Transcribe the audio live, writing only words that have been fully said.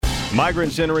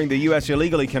Migrants entering the U.S.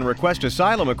 illegally can request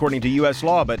asylum according to U.S.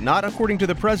 law, but not according to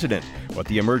the president. What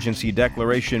the emergency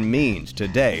declaration means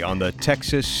today on the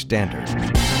Texas Standard.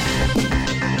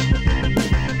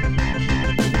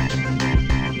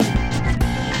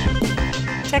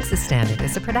 Texas Standard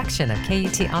is a production of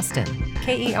KUT Austin,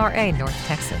 KERA North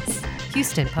Texas,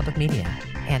 Houston Public Media,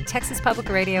 and Texas Public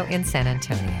Radio in San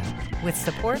Antonio, with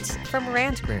support from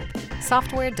Rand Group,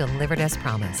 software delivered as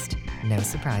promised. No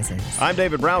surprises. I'm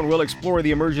David Brown. We'll explore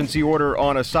the emergency order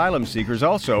on asylum seekers.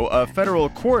 Also, a federal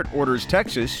court orders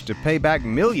Texas to pay back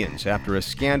millions after a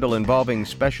scandal involving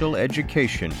special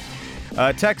education.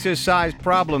 A Texas-sized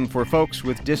problem for folks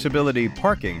with disability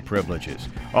parking privileges.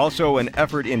 Also, an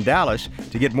effort in Dallas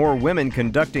to get more women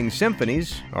conducting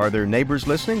symphonies. Are their neighbors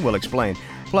listening? We'll explain.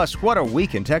 Plus, what a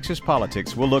week in Texas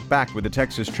politics. We'll look back with the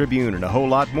Texas Tribune and a whole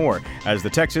lot more as the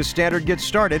Texas Standard gets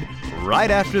started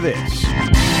right after this.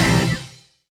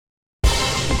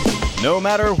 No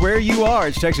matter where you are,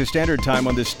 it's Texas Standard Time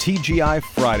on this TGI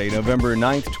Friday, November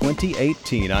 9th,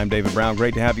 2018. I'm David Brown.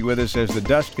 Great to have you with us as the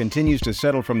dust continues to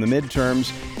settle from the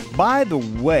midterms. By the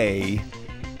way,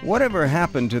 whatever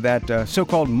happened to that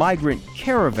so-called migrant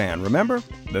caravan, remember?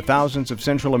 The thousands of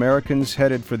Central Americans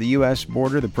headed for the U.S.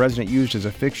 border the president used as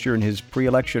a fixture in his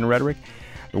pre-election rhetoric?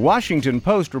 The Washington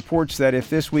Post reports that if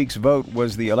this week's vote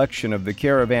was the election of the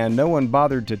caravan, no one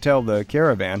bothered to tell the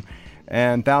caravan,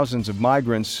 and thousands of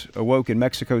migrants awoke in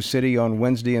Mexico City on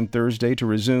Wednesday and Thursday to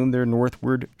resume their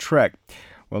northward trek.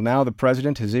 Well, now the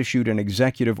president has issued an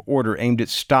executive order aimed at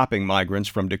stopping migrants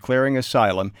from declaring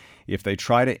asylum if they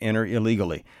try to enter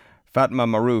illegally. Fatma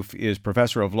Maroof is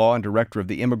professor of law and director of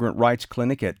the Immigrant Rights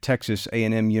Clinic at Texas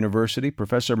A&M University.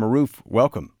 Professor Maroof,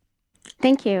 welcome.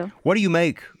 Thank you. What do you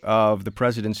make of the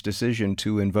president's decision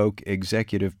to invoke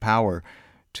executive power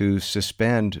to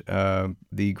suspend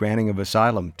the granting of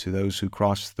asylum to those who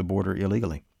cross the border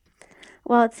illegally?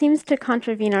 Well, it seems to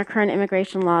contravene our current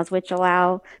immigration laws, which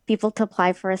allow people to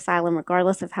apply for asylum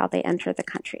regardless of how they enter the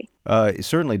country. It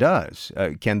certainly does.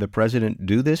 Can the president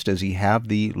do this? Does he have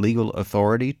the legal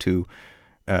authority to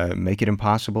make it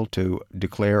impossible to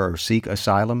declare or seek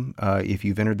asylum if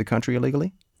you've entered the country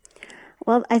illegally?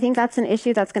 Well, I think that's an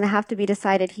issue that's going to have to be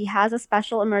decided. He has a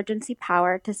special emergency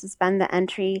power to suspend the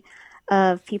entry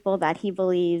of people that he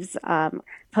believes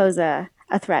pose a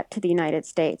threat to the United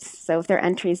States. So if their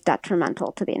entry is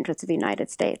detrimental to the interests of the United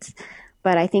States.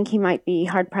 But I think he might be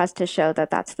hard-pressed to show that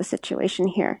that's the situation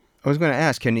here. I was going to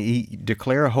ask, can he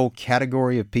declare a whole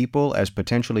category of people as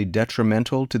potentially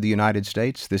detrimental to the United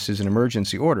States? This is an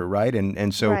emergency order, right?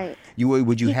 And so right.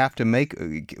 Wouldn't you have to make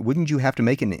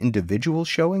an individual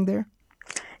showing there?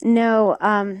 No.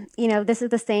 This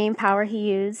is the same power he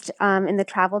used in the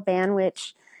travel ban,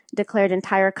 which declared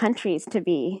entire countries to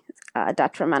be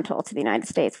detrimental to the United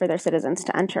States for their citizens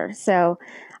to enter. So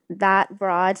that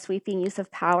broad, sweeping use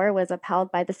of power was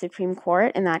upheld by the Supreme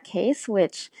Court in that case,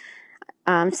 which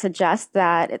suggests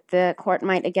that the court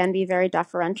might again be very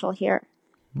deferential here.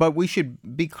 But we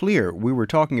should be clear. We were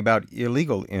talking about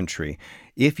illegal entry.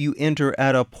 If you enter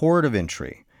at a port of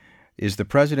entry, is the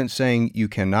president saying you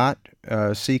cannot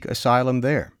seek asylum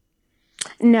there?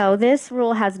 No, this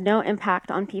rule has no impact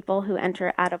on people who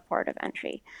enter at a port of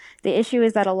entry. The issue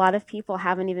is that a lot of people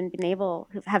have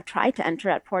tried to enter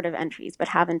at port of entries, but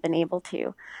haven't been able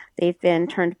to. They've been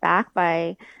turned back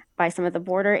by some of the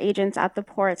border agents at the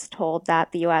ports, told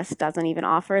that the U.S. doesn't even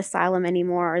offer asylum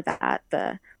anymore, or that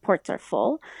the ports are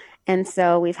full. And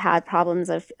so we've had problems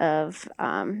of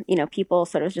people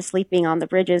sort of just sleeping on the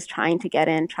bridges, trying to get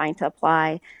in, trying to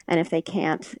apply, and if they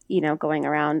can't, going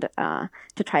around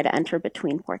to try to enter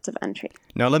between ports of entry.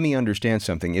 Now, let me understand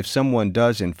something. If someone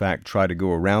does, in fact, try to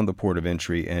go around the port of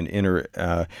entry and enter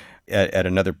at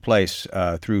another place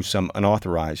through some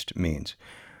unauthorized means,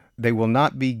 they will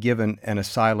not be given an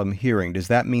asylum hearing. Does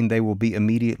that mean they will be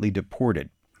immediately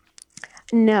deported?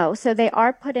 No. So they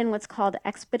are put in what's called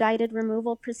expedited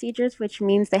removal procedures, which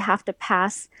means they have to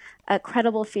pass a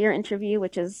credible fear interview,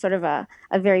 which is sort of a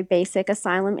very basic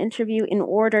asylum interview, in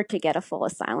order to get a full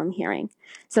asylum hearing.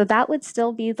 So that would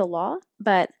still be the law.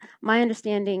 But my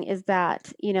understanding is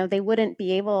that, they wouldn't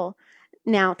be able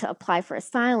now to apply for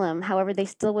asylum. However, they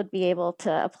still would be able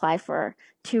to apply for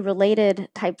two related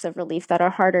types of relief that are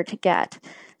harder to get.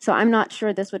 So I'm not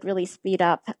sure this would really speed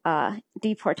up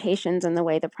deportations in the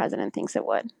way the president thinks it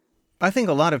would. I think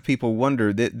a lot of people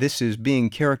wonder that this is being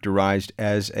characterized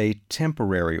as a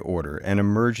temporary order, an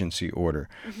emergency order.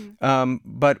 Mm-hmm.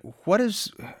 But what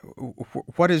is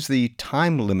the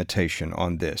time limitation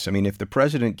on this? I mean, if the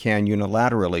president can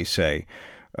unilaterally say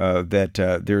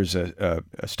that there's a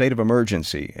state of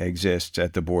emergency exists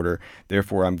at the border,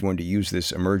 therefore I'm going to use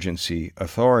this emergency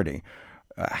authority,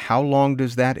 how long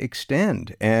does that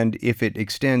extend? And if it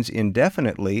extends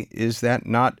indefinitely, is that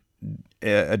not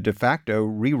a de facto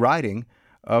rewriting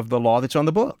of the law that's on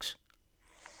the books?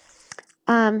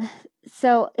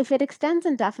 So if it extends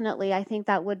indefinitely, I think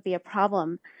that would be a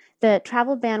problem. The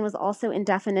travel ban was also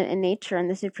indefinite in nature, and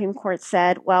the Supreme Court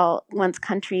said, well, once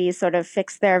countries sort of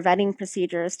fix their vetting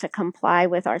procedures to comply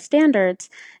with our standards,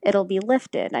 it'll be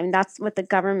lifted. I mean, that's what the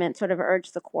government sort of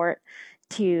urged the court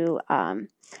to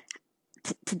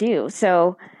do.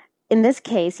 So in this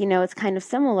case, it's kind of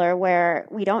similar where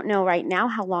we don't know right now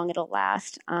how long it'll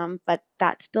last, but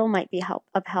that still might be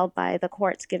upheld by the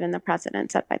courts given the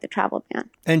precedent set by the travel ban.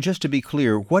 And just to be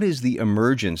clear, what is the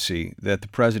emergency that the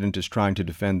president is trying to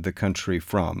defend the country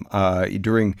from?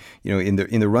 During, in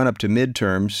the run-up to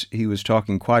midterms, he was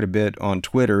talking quite a bit on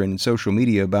Twitter and social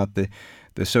media about the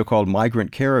so-called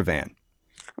migrant caravan.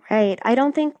 Right. I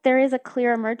don't think there is a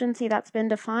clear emergency that's been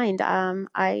defined.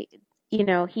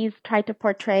 He's tried to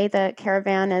portray the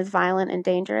caravan as violent and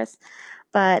dangerous,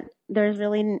 but there's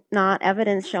really not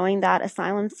evidence showing that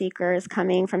asylum seekers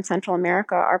coming from Central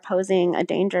America are posing a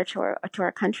danger to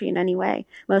our country in any way.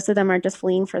 Most of them are just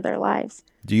fleeing for their lives.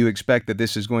 Do you expect that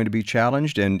this is going to be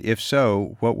challenged? And if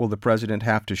so, what will the president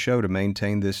have to show to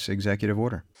maintain this executive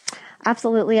order?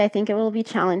 Absolutely. I think it will be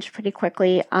challenged pretty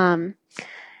quickly.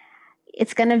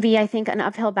 It's going to be, I think, an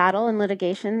uphill battle in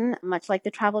litigation, much like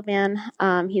the travel ban.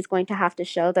 He's going to have to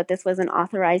show that this was an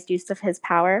authorized use of his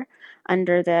power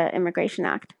under the Immigration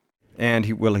Act. And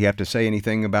will he have to say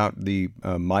anything about the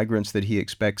migrants that he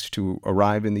expects to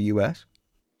arrive in the U.S.?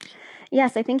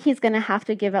 Yes, I think he's going to have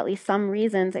to give at least some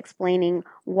reasons explaining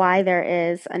why there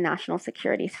is a national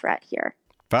security threat here.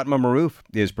 Fatma Maroof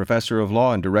is professor of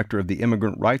law and director of the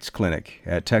Immigrant Rights Clinic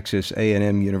at Texas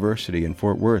A&M University in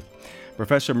Fort Worth.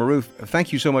 Professor Maroof,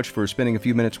 thank you so much for spending a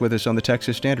few minutes with us on the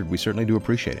Texas Standard. We certainly do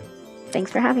appreciate it.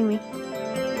 Thanks for having me.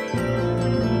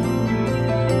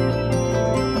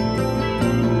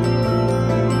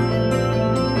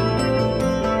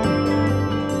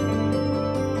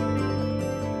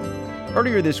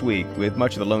 Earlier this week, with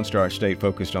much of the Lone Star State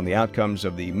focused on the outcomes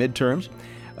of the midterms,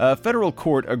 a federal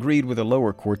court agreed with a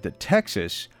lower court that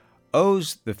Texas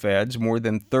owes the feds more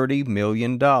than $30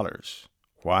 million.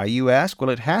 Why, you ask? Well,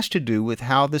 it has to do with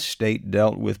how the state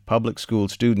dealt with public school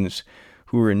students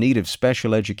who were in need of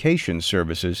special education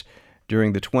services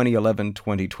during the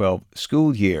 2011-2012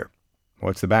 school year.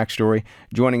 What's the backstory?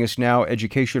 Joining us now,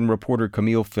 education reporter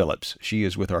Camille Phillips. She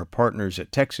is with our partners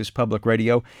at Texas Public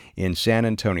Radio in San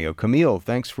Antonio. Camille,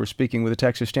 thanks for speaking with the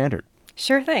Texas Standard.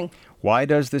 Sure thing. Why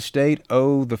does the state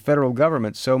owe the federal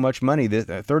government so much money?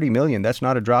 $30 million, that's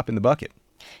not a drop in the bucket.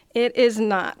 It is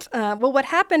not. Well, what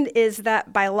happened is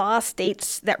that by law,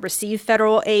 states that receive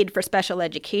federal aid for special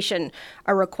education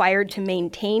are required to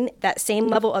maintain that same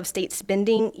level of state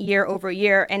spending year over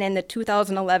year. And in the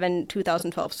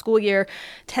 2011-2012 school year,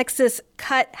 Texas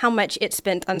cut how much it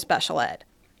spent on special ed.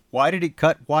 Why did it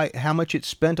cut? How much it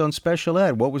spent on special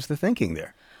ed? What was the thinking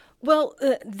there? Well,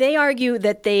 they argue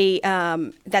that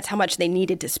that's how much they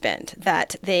needed to spend,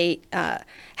 that they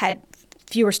had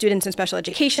fewer students in special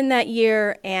education that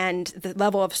year, and the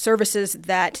level of services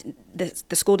that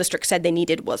the school district said they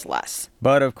needed was less.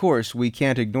 But of course, we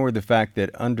can't ignore the fact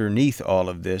that underneath all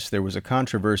of this, there was a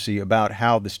controversy about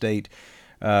how the state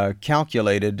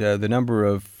calculated the number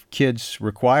of kids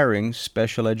requiring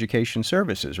special education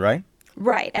services, right?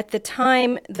 Right. At the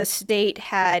time, the state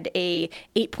had a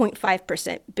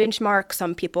 8.5% benchmark.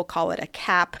 Some people call it a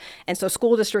cap. And so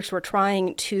school districts were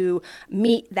trying to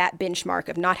meet that benchmark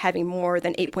of not having more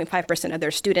than 8.5% of their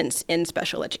students in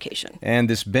special education. And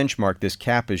this benchmark, this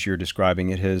cap, as you're describing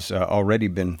it, has already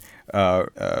been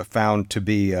found to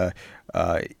be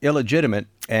illegitimate,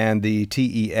 and the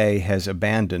TEA has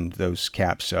abandoned those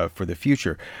caps for the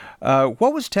future.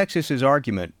 What was Texas's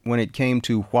argument when it came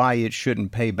to why it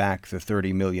shouldn't pay back the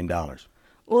 $30 million?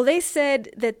 Well, they said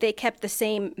that they kept the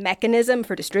same mechanism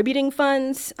for distributing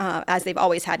funds as they've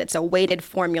always had. It's a weighted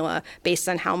formula based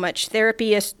on how much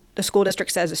therapy the school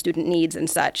district says a student needs and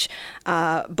such.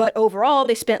 But overall,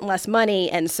 they spent less money,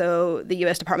 and so the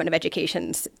U.S. Department of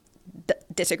Education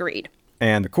disagreed.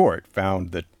 And the court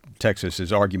found that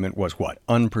Texas's argument was what?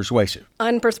 Unpersuasive.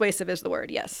 Unpersuasive is the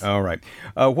word, yes. All right.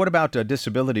 What about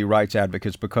disability rights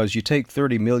advocates? Because you take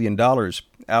 $30 million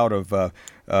out of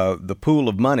the pool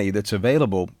of money that's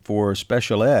available for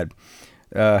special ed.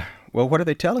 Well, what are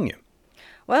they telling you?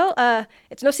 Well,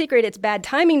 it's no secret it's bad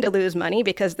timing to lose money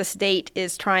because the state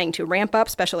is trying to ramp up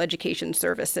special education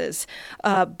services.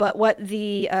 But what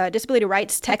the Disability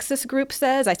Rights Texas group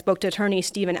says, I spoke to attorney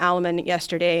Stephen Alleman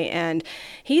yesterday, and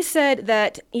he said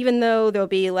that even though there'll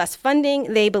be less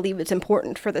funding, they believe it's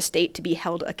important for the state to be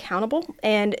held accountable,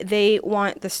 and they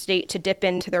want the state to dip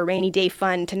into their rainy day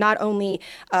fund to not only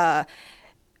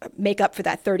make up for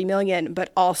that $30 million,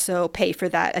 but also pay for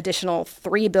that additional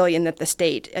 $3 billion that the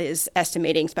state is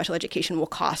estimating special education will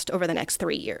cost over the next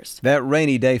 3 years. That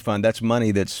rainy day fund, that's money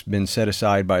that's been set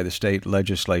aside by the state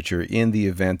legislature in the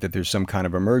event that there's some kind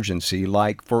of emergency,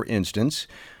 like, for instance,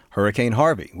 Hurricane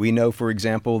Harvey. We know, for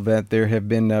example, that there have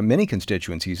been many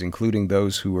constituencies, including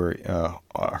those who were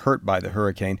hurt by the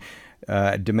hurricane,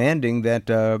 demanding that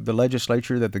the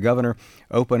legislature, that the governor,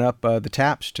 open up the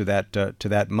taps to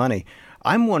that money.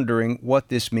 I'm wondering what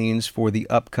this means for the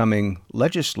upcoming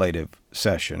legislative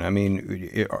session. I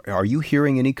mean, are you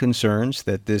hearing any concerns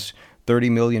that this $30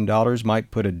 million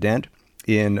might put a dent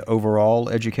in overall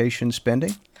education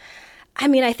spending? I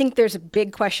mean, I think there's a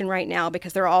big question right now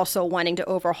because they're also wanting to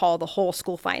overhaul the whole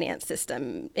school finance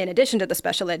system in addition to the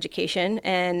special education.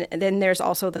 And then there's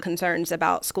also the concerns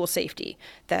about school safety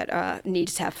that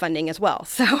needs to have funding as well.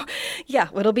 So, yeah,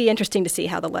 it'll be interesting to see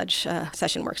how the ledge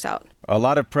session works out. A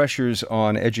lot of pressures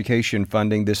on education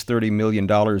funding, this $30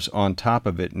 million on top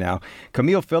of it now.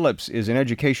 Camille Phillips is an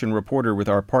education reporter with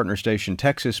our partner station,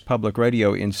 Texas Public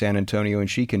Radio in San Antonio, and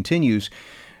she continues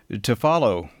to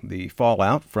follow the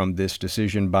fallout from this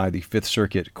decision by the Fifth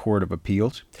Circuit Court of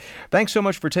Appeals. Thanks so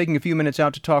much for taking a few minutes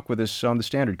out to talk with us on The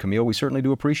Standard, Camille. We certainly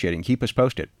do appreciate it, and keep us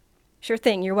posted. Sure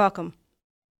thing. You're welcome.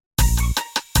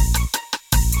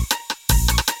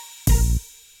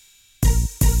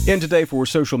 In today for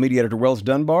social media editor Wells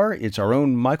Dunbar, it's our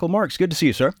own Michael Marks. Good to see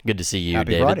you, sir. Good to see you,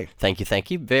 Happy David. Friday. Thank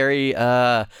you.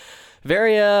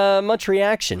 Very much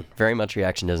reaction. Very much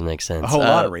reaction doesn't make sense. A whole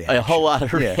lot of reaction. A whole lot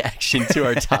of reaction to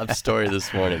our top story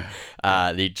this morning.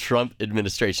 The Trump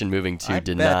administration moving to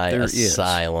deny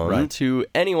asylum to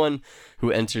anyone who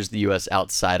enters the U.S.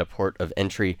 outside a port of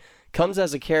entry comes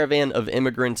as a caravan of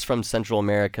immigrants from Central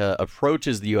America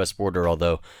approaches the U.S. border,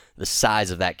 although the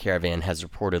size of that caravan has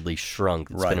reportedly shrunk.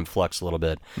 It's been in flux a little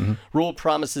bit. Mm-hmm. Rule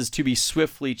promises to be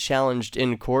swiftly challenged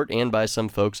in court and by some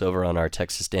folks over on our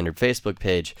Texas Standard Facebook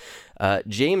page.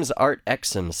 James Art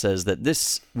Exum says that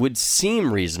this would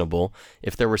seem reasonable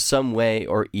if there were some way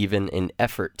or even an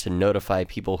effort to notify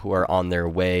people who are on their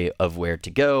way of where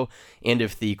to go, and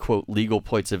if the, quote, legal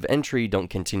points of entry don't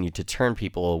continue to turn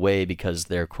people away because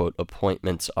their, quote,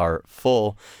 appointments are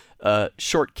full.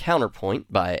 Short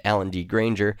counterpoint by Alan D.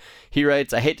 Granger. He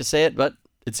writes, I hate to say it, but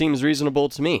it seems reasonable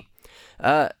to me.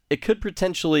 It could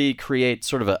potentially create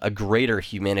sort of a greater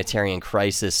humanitarian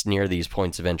crisis near these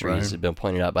points of entry, as has been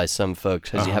pointed out by some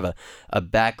folks, because you have a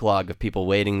backlog of people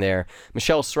waiting there.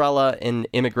 Michelle Srala, an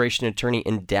immigration attorney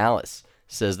in Dallas,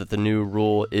 says that the new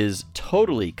rule is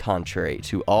totally contrary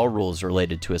to all rules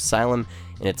related to asylum,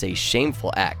 and it's a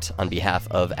shameful act on behalf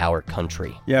of our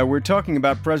country. Yeah, we're talking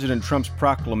about President Trump's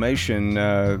proclamation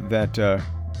that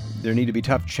there need to be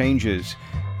tough changes,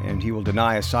 and he will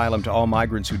deny asylum to all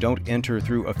migrants who don't enter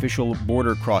through official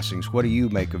border crossings. What do you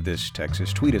make of this,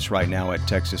 Texas? Tweet us right now at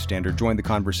Texas Standard. Join the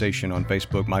conversation on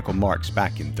Facebook. Michael Marks,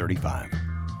 back in 35.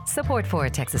 Support for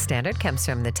Texas Standard comes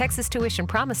from the Texas Tuition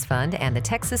Promise Fund and the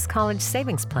Texas College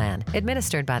Savings Plan,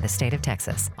 administered by the state of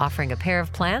Texas, offering a pair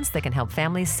of plans that can help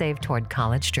families save toward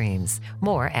college dreams.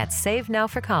 More at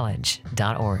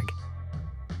savenowforcollege.org.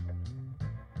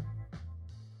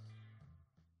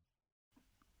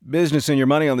 Business and Your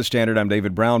Money on the Standard. I'm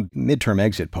David Brown. Midterm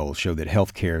exit polls show that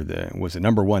health care was the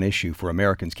number one issue for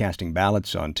Americans casting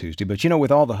ballots on Tuesday. But,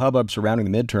 with all the hubbub surrounding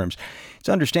the midterms, it's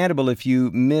understandable if you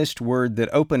missed word that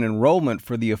open enrollment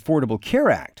for the Affordable Care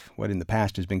Act, what in the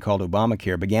past has been called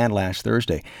Obamacare, began last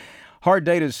Thursday. Hard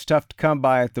data is tough to come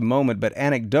by at the moment, but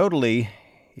anecdotally,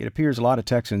 it appears a lot of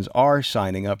Texans are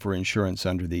signing up for insurance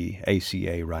under the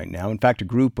ACA right now. In fact, a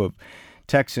group of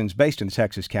Texans based in the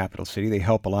Texas capital city, they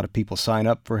help a lot of people sign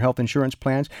up for health insurance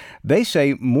plans. They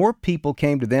say more people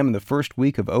came to them in the first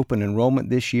week of open enrollment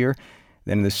this year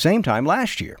than in the same time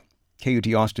last year.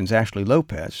 KUT Austin's Ashley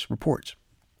Lopez reports.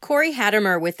 Corey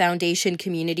Hattemer with Foundation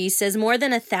Communities says more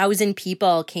than 1,000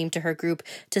 people came to her group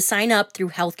to sign up through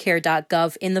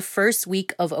healthcare.gov in the first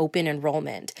week of open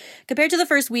enrollment. Compared to the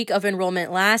first week of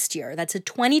enrollment last year, that's a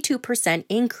 22%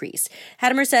 increase.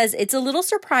 Hattemer says it's a little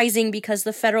surprising because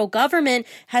the federal government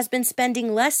has been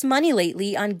spending less money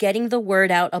lately on getting the word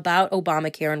out about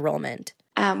Obamacare enrollment.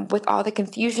 with all the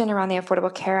confusion around the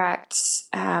Affordable Care Act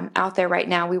out there right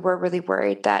now, we were really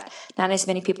worried that not as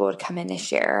many people would come in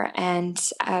this year. And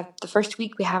the first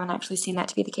week, we haven't actually seen that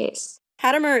to be the case.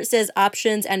 Hattemer says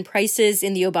options and prices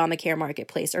in the Obamacare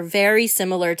marketplace are very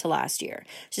similar to last year.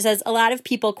 She says a lot of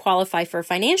people qualify for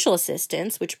financial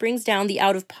assistance, which brings down the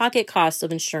out-of-pocket cost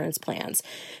of insurance plans.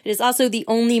 It is also the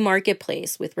only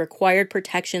marketplace with required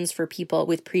protections for people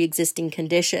with pre-existing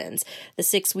conditions. The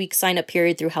 6-week sign-up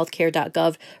period through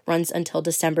healthcare.gov runs until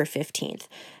December 15th.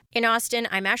 In Austin,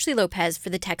 I'm Ashley Lopez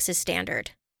for the Texas Standard.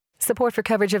 Support for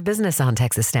coverage of business on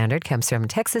Texas Standard comes from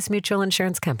Texas Mutual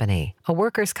Insurance Company, a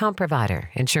workers' comp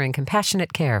provider ensuring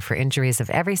compassionate care for injuries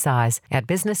of every size at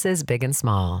businesses big and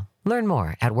small. Learn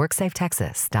more at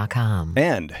WorksafeTexas.com.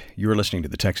 And you're listening to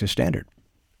the Texas Standard.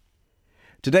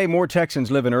 Today, more Texans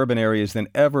live in urban areas than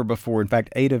ever before. In fact,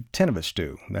 8 of 10 of us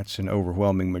do. That's an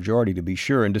overwhelming majority, to be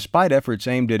sure. And despite efforts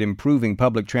aimed at improving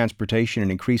public transportation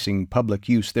and increasing public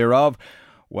use thereof,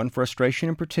 one frustration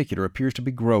in particular appears to be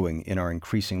growing in our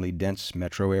increasingly dense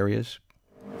metro areas.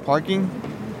 Parking.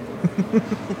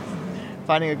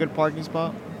 Finding a good parking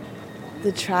spot.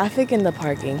 The traffic and the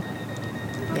parking.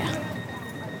 Yeah.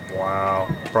 Wow.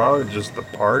 Probably just the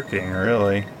parking,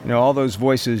 really. You know, all those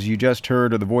voices you just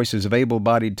heard are the voices of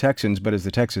able-bodied Texans, but as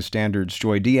the Texas Standard's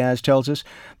Joy Diaz tells us,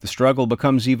 the struggle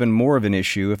becomes even more of an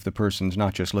issue if the person's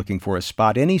not just looking for a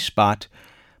spot, any spot,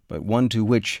 but one to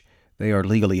which they are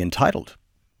legally entitled.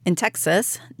 In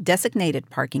Texas, designated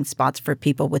parking spots for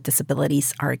people with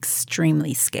disabilities are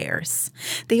extremely scarce.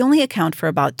 They only account for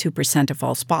about 2% of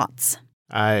all spots.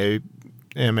 I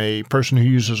am a person who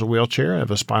uses a wheelchair. I have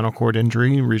a spinal cord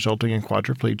injury resulting in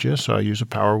quadriplegia, so I use a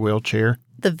power wheelchair.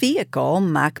 The vehicle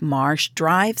Mac Marsh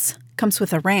drives comes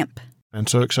with a ramp. And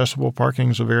so accessible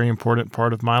parking is a very important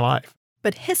part of my life.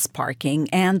 But his parking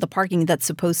and the parking that's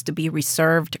supposed to be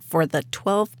reserved for the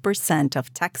 12%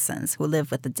 of Texans who live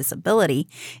with a disability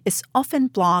is often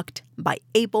blocked by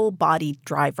able-bodied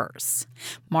drivers.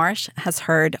 Marsh has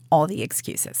heard all the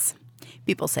excuses.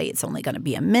 People say it's only going to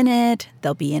be a minute,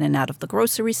 they'll be in and out of the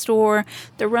grocery store,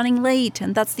 they're running late,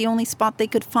 and that's the only spot they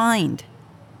could find.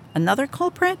 Another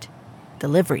culprit?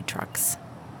 Delivery trucks.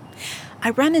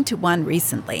 I ran into one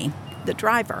recently. The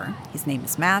driver, his name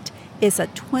is Matt, is a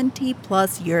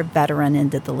 20-plus-year veteran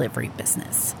in the delivery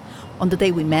business. On the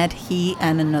day we met, he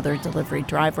and another delivery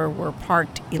driver were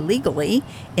parked illegally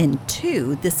in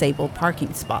 2 disabled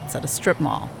parking spots at a strip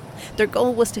mall. Their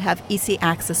goal was to have easy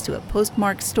access to a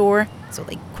postmark store, so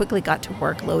they quickly got to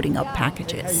work loading up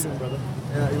packages. How you doing, brother?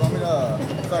 Yeah, you want me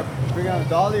to start bringing on the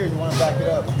dolly, or you want to back it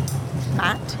up?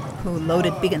 Matt, who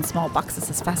loaded big and small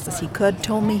boxes as fast as he could,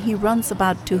 told me he runs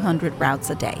about 200 routes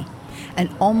a day and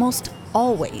almost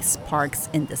always parks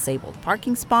in disabled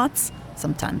parking spots,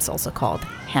 sometimes also called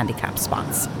handicap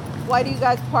spots. Why do you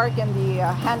guys park in the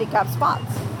handicap spots?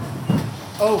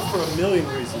 Oh, for a million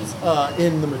reasons.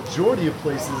 In the majority of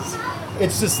places,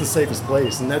 it's just the safest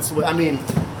place. And that's what,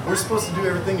 we're supposed to do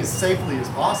everything as safely as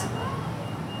possible.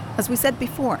 As we said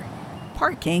before,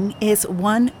 parking is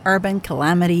one urban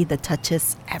calamity that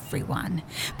touches everyone.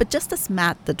 But just as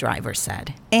Matt, the driver,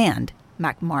 said, and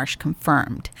Mac Marsh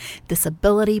confirmed,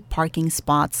 disability parking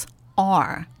spots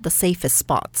are the safest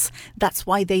spots. That's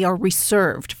why they are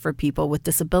reserved for people with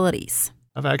disabilities.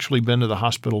 I've actually been to the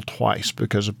hospital twice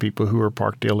because of people who are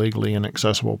parked illegally in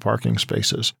accessible parking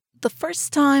spaces. The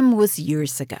first time was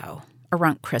years ago,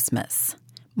 around Christmas.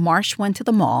 Marsh went to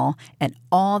the mall and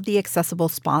all the accessible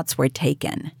spots were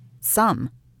taken,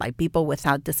 some by people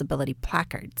without disability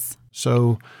placards.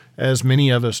 So, as many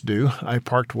of us do, I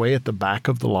parked way at the back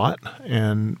of the lot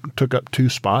and took up 2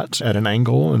 spots at an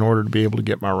angle in order to be able to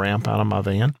get my ramp out of my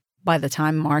van. By the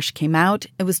time Marsh came out,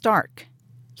 it was dark.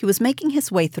 He was making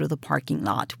his way through the parking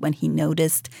lot when he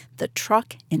noticed the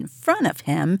truck in front of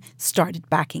him started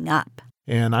backing up.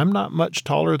 And I'm not much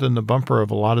taller than the bumper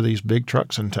of a lot of these big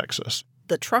trucks in Texas.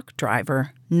 The truck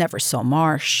driver never saw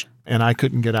Marsh. And I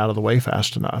couldn't get out of the way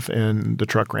fast enough, and the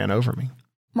truck ran over me.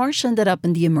 Marsh ended up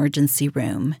in the emergency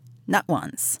room, not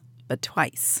once, but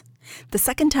twice. The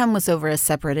second time was over a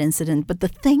separate incident, but the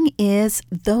thing is,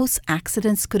 those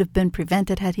accidents could have been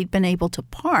prevented had he been able to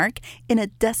park in a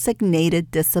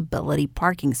designated disability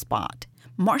parking spot.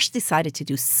 Marsh decided to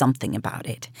do something about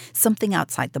it, something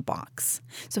outside the box.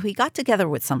 So he got together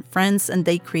with some friends and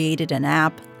they created an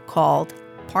app called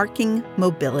Parking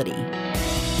Mobility.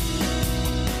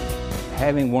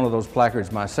 Having one of those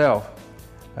placards myself,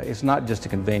 it's not just a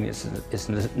convenience, it's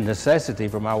a necessity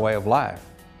for my way of life.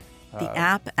 The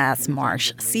app, as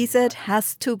Marsh sees it,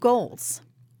 has 2 goals.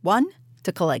 One,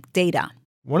 to collect data.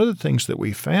 One of the things that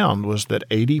we found was that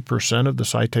 80% of the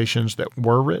citations that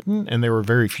were written, and there were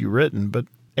very few written, but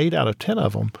 8 out of 10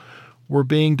 of them were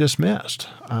being dismissed.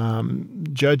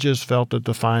 Judges felt that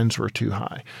the fines were too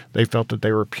high. They felt that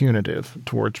they were punitive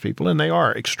towards people, and they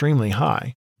are extremely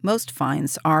high. Most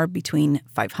fines are between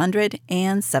 $500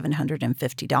 and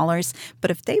 $750,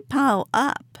 but if they pile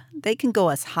up, they can go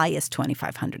as high as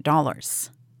 $2,500.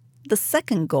 The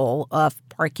second goal of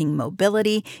parking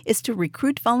mobility is to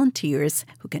recruit volunteers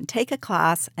who can take a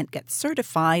class and get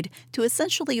certified to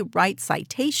essentially write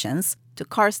citations to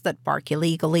cars that park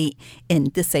illegally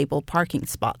in disabled parking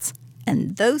spots.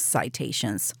 And those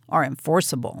citations are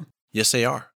enforceable. Yes, they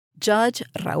are. Judge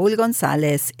Raul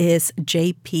Gonzalez is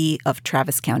JP of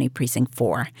Travis County Precinct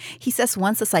 4. He says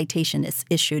once a citation is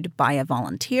issued by a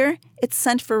volunteer, it's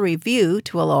sent for review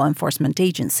to a law enforcement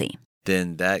agency.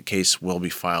 Then that case will be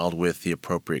filed with the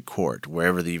appropriate court,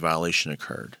 wherever the violation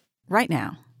occurred. Right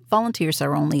now, volunteers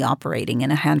are only operating in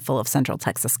a handful of Central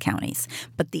Texas counties,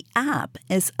 but the app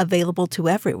is available to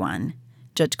everyone.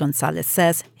 Judge Gonzalez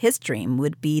says his dream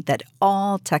would be that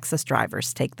all Texas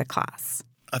drivers take the class.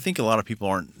 I think a lot of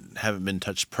people haven't been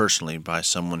touched personally by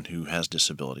someone who has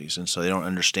disabilities, and so they don't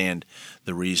understand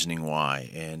the reasoning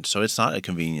why. And so it's not a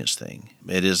convenience thing.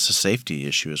 It is a safety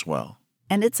issue as well.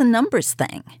 And it's a numbers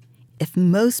thing. If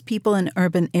most people in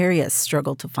urban areas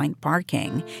struggle to find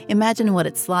parking, imagine what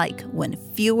it's like when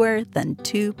fewer than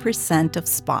 2% of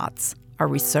spots are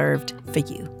reserved for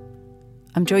you.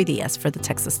 I'm Joy Diaz for the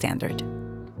Texas Standard.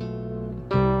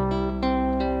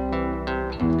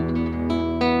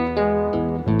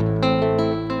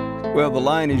 Well, the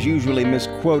line is usually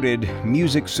misquoted,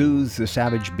 music soothes the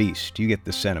savage beast. You get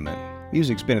the sentiment.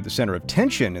 Music's been at the center of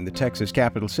tension in the Texas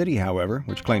capital city, however,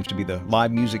 which claims to be the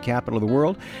live music capital of the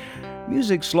world.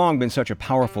 Music's long been such a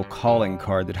powerful calling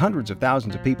card that hundreds of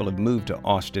thousands of people have moved to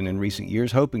Austin in recent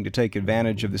years, hoping to take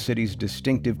advantage of the city's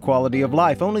distinctive quality of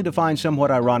life, only to find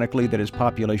somewhat ironically that as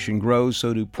population grows,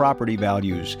 so do property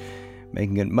values,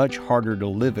 making it much harder to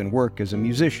live and work as a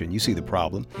musician. You see the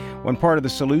problem. One part of the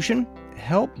solution?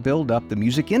 Help build up the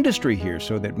music industry here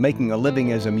so that making a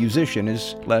living as a musician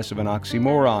is less of an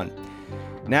oxymoron.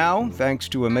 Now, thanks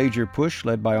to a major push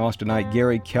led by Austinite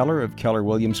Gary Keller of Keller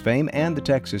Williams fame and the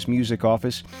Texas Music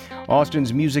Office,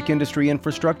 Austin's music industry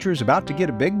infrastructure is about to get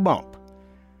a big bump.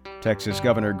 Texas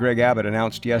Governor Greg Abbott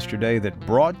announced yesterday that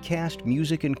Broadcast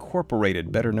Music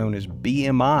Incorporated, better known as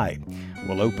BMI,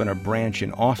 will open a branch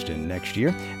in Austin next year.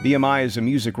 BMI is a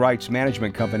music rights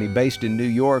management company based in New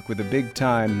York with a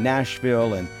big-time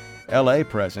Nashville and LA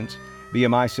presence.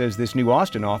 BMI says this new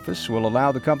Austin office will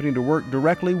allow the company to work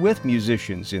directly with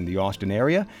musicians in the Austin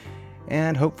area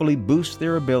and hopefully boost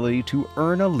their ability to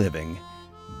earn a living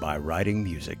by writing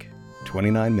music.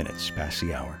 29 minutes past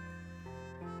the hour.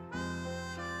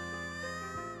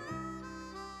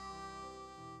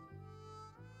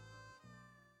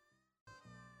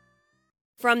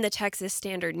 From the Texas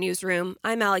Standard Newsroom,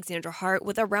 I'm Alexandra Hart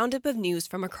with a roundup of news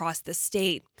from across the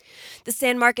state. The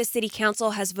San Marcos City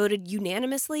Council has voted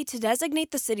unanimously to designate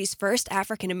the city's first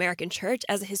African-American church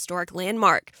as a historic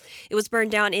landmark. It was burned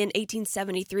down in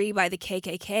 1873 by the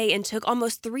KKK and took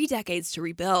almost 3 decades to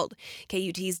rebuild.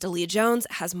 KUT's Dalia Jones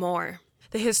has more.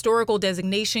 The historical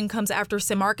designation comes after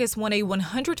San Marcos won a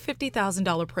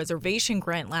 $150,000 preservation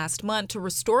grant last month to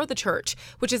restore the church,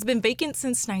 which has been vacant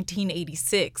since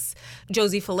 1986.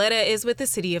 Josie Folletta is with the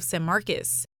city of San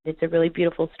Marcos. It's a really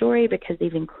beautiful story because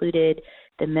they've included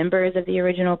the members of the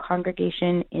original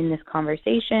congregation in this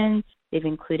conversation. They've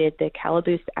included the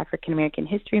Calaboose African American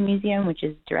History Museum, which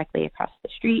is directly across the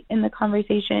street in the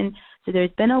conversation. So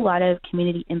there's been a lot of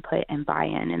community input and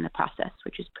buy-in in the process,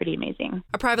 which is pretty amazing.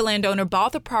 A private landowner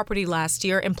bought the property last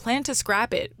year and planned to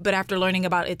scrap it. But after learning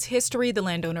about its history, the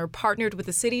landowner partnered with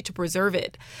the city to preserve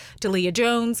it. Dalia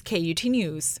Jones, KUT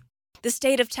News. The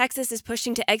state of Texas is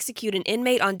pushing to execute an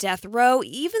inmate on death row,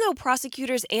 even though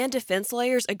prosecutors and defense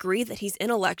lawyers agree that he's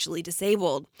intellectually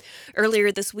disabled.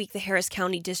 Earlier this week, the Harris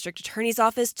County District Attorney's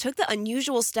Office took the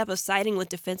unusual step of siding with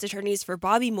defense attorneys for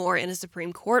Bobby Moore in a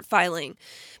Supreme Court filing.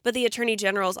 But the Attorney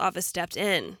General's office stepped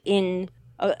in. In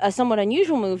a somewhat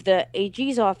unusual move, the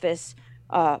AG's office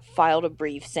filed a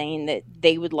brief saying that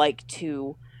they would like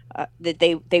to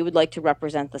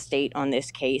represent the state on this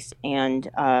case and,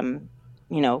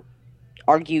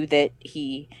 argue that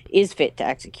he is fit to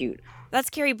execute.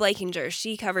 That's Carrie Blakinger.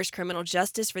 She covers criminal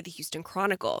justice for the Houston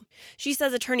Chronicle. She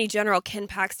says Attorney General Ken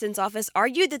Paxton's office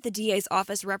argued that the DA's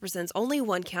office represents only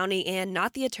one county and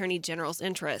not the Attorney General's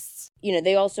interests.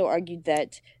 They also argued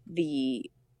that the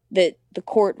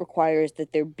court requires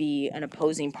that there be an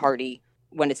opposing party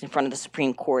when it's in front of the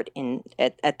Supreme Court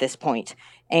at this point,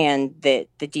 and that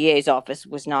the DA's office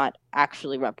was not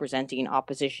actually representing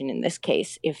opposition in this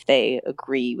case if they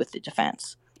agree with the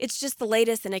defense. It's just the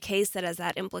latest in a case that has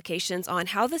had implications on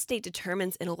how the state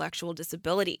determines intellectual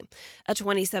disability. A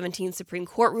 2017 Supreme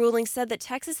Court ruling said that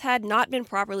Texas had not been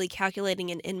properly calculating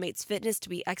an inmate's fitness to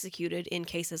be executed in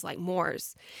cases like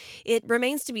Moore's. It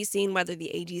remains to be seen whether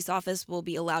the AG's office will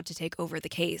be allowed to take over the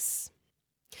case.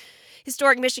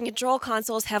 Historic mission control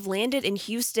consoles have landed in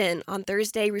Houston. On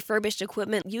Thursday, refurbished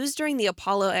equipment used during the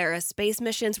Apollo-era space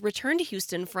missions returned to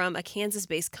Houston from a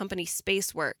Kansas-based company,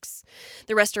 SpaceWorks.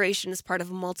 The restoration is part of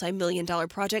a multi-million-dollar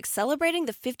project celebrating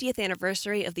the 50th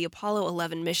anniversary of the Apollo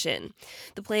 11 mission.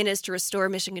 The plan is to restore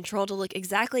mission control to look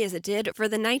exactly as it did for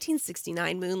the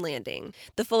 1969 moon landing.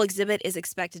 The full exhibit is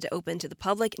expected to open to the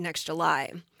public next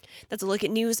July. That's a look at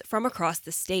news from across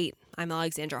the state. I'm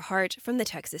Alexandra Hart from the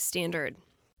Texas Standard.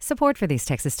 Support for these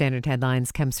Texas Standard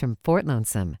headlines comes from Fort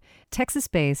Lonesome,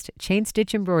 Texas-based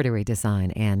chain-stitch embroidery design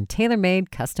and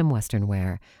tailor-made custom Western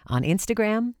wear on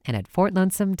Instagram and at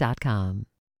fortlonesome.com.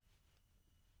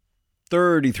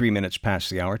 33 minutes past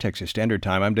the hour, Texas Standard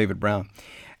Time. I'm David Brown.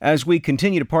 As we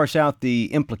continue to parse out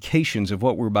the implications of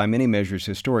what were by many measures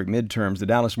historic midterms, the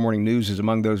Dallas Morning News is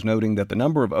among those noting that the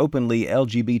number of openly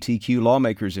LGBTQ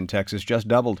lawmakers in Texas just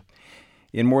doubled.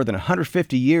 In more than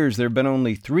 150 years, there have been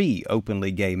only 3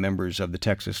 openly gay members of the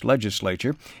Texas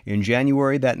legislature. In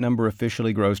January, that number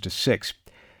officially grows to 6.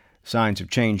 Signs of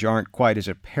change aren't quite as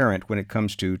apparent when it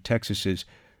comes to Texas's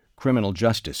criminal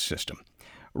justice system.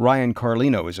 Ryan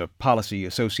Carlino is a policy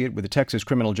associate with the Texas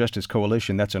Criminal Justice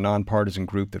Coalition. That's a nonpartisan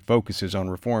group that focuses on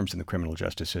reforms in the criminal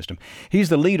justice system. He's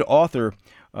the lead author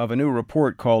of a new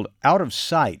report called Out of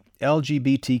Sight,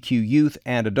 LGBTQ Youth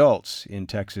and Adults in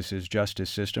Texas's Justice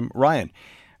System. Ryan,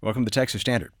 welcome to Texas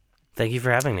Standard. Thank you for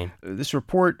having me. This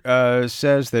report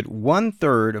says that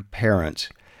 1/3 of parents,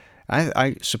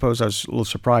 I suppose I was a little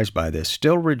surprised by this,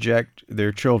 still reject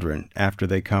their children after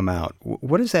they come out.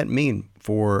 What does that mean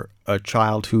for a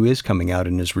child who is coming out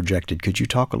and is rejected? Could you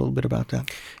talk a little bit about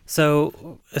that?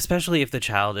 So, especially if the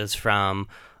child is from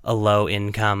a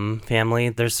low-income family,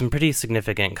 there's some pretty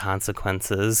significant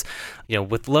consequences.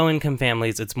 With low-income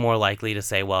families, it's more likely to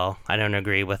say, well, I don't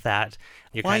agree with that.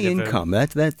 Why income?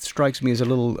 That strikes me as a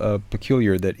little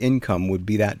peculiar that income would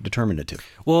be that determinative.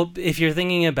 Well, if you're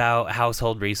thinking about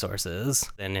household resources,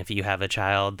 and if you have a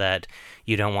child that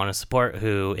you don't want to support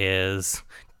who is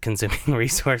consuming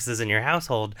resources in your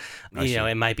household,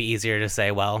 it might be easier to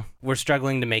say, well, we're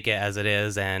struggling to make it as it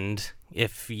is, and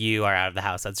if you are out of the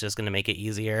house, that's just going to make it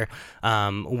easier.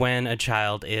 When a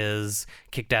child is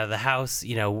kicked out of the house,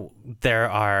 there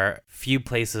are few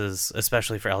places,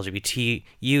 especially for LGBT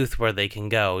youth, where they can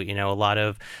go. A lot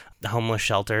of homeless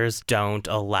shelters don't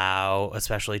allow,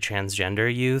 especially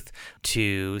transgender youth,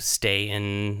 to stay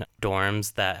in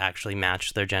dorms that actually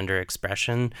match their gender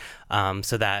expression.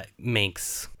 So that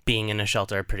makes being in a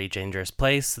shelter a pretty dangerous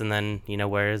place. And then,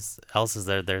 where else is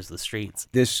there? There's the streets.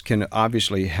 This can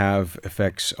obviously have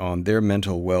effects on their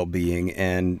mental well-being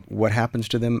and what happens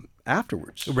to them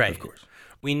afterwards. Right. Of course.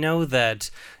 We know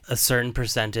that a certain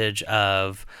percentage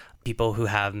of people who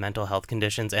have mental health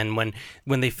conditions, and when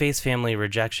they face family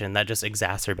rejection, that just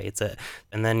exacerbates it.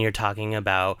 And then you're talking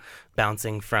about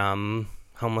bouncing from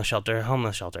homeless shelter,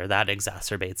 that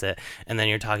exacerbates it. And then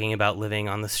you're talking about living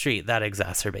on the street, that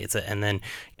exacerbates it. And then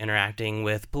interacting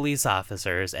with police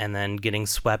officers and then getting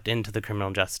swept into the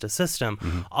criminal justice system.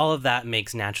 Mm-hmm. All of that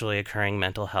makes naturally occurring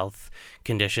mental health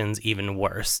conditions even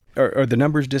worse. Are the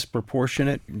numbers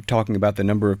disproportionate? Talking about the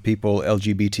number of people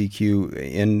LGBTQ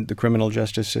in the criminal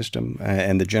justice system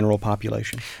and the general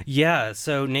population? Yeah,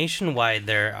 so nationwide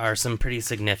there are some pretty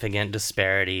significant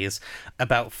disparities.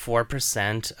 About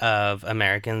 4% of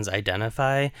Americans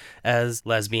identify as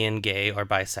lesbian, gay, or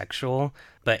bisexual,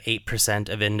 but 8%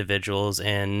 of individuals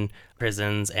in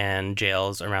prisons and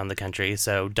jails around the country,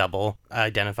 so double,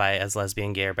 identify as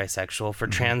lesbian, gay, or bisexual. For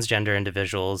transgender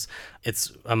individuals,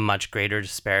 it's a much greater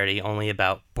disparity. Only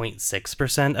about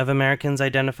 0.6% of Americans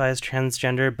identify as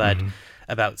transgender, but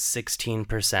about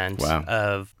 16%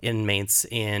 of inmates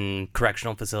in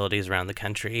correctional facilities around the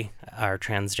country are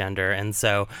transgender. And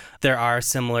so there are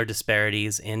similar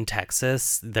disparities in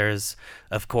Texas. There's,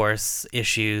 of course,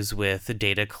 issues with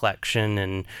data collection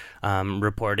and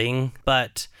reporting,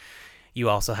 but you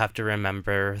also have to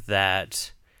remember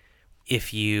that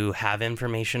if you have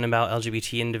information about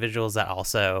LGBT individuals, that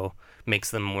also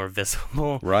makes them more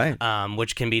visible, right?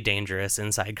 Which can be dangerous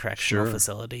inside correctional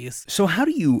facilities. So how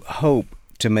do you hope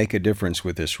to make a difference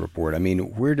with this report? I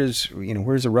mean, where's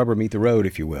the rubber meet the road,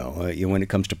 if you will, when it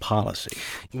comes to policy?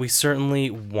 We certainly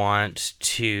want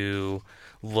to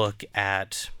look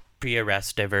at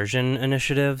pre-arrest diversion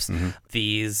initiatives.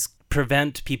 These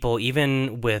prevent people,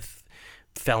 even with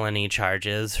felony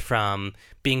charges from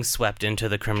being swept into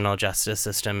the criminal justice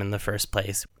system in the first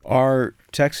place. Are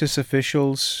Texas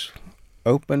officials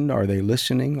open? Are they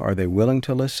listening? Are they willing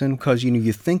to listen? Because,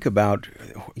 you think about,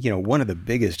 one of the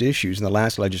biggest issues in the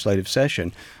last legislative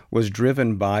session was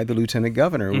driven by the lieutenant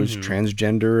governor, was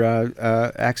transgender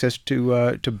access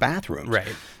to bathrooms.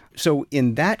 Right. So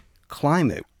in that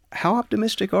climate, how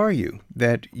optimistic are you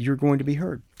that you're going to be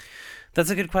heard? That's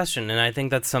a good question, and I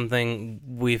think that's something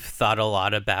we've thought a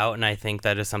lot about, and I think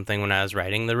that is something when I was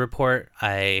writing the report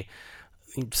I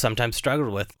sometimes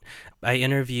struggled with. I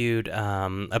interviewed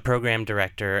a program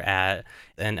director at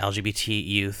an LGBT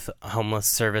youth homeless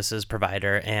services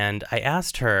provider, and I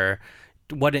asked her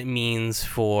what it means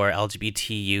for LGBT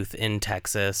youth in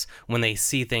Texas when they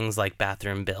see things like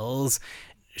bathroom bills.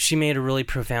 She made a really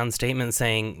profound statement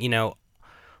saying,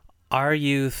 our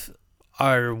youth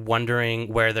are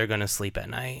wondering where they're going to sleep at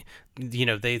night.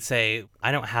 They'd say,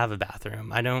 I don't have a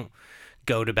bathroom. I don't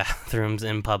go to bathrooms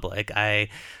in public.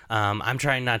 I'm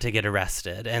trying not to get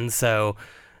arrested. And so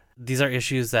these are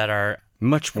issues that are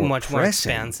much more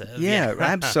expansive. Yeah,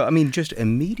 absolutely. Just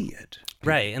immediate.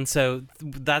 Right. And so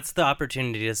that's the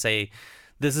opportunity to say,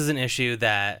 this is an issue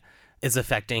that is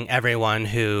affecting everyone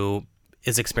who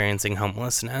is experiencing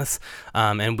homelessness.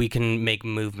 And we can make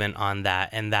movement on that.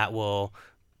 And that will,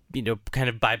 kind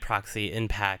of by proxy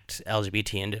impact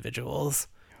LGBT individuals.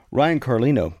 Ryan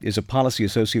Carlino is a policy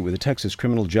associate with the Texas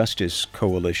Criminal Justice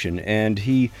Coalition, and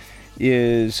he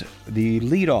is the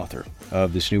lead author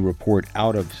of this new report,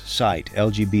 Out of Sight,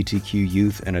 LGBTQ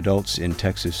Youth and Adults in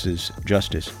Texas's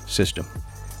Justice System.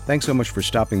 Thanks so much for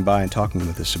stopping by and talking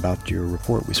with us about your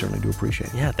report. We certainly do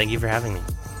appreciate it. Yeah, thank you for having me.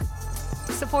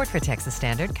 Support for Texas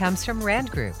Standard comes from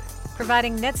Rand Group,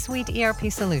 providing NetSuite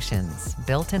ERP solutions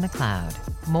built in the cloud.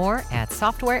 More at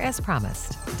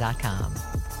softwareaspromised.com.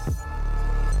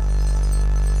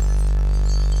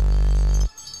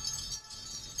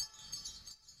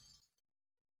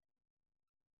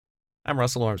 I'm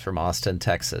Russell Lawrence from Austin,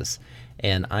 Texas,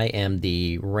 and I am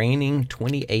the reigning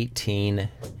 2018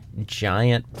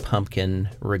 Giant Pumpkin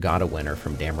Regatta winner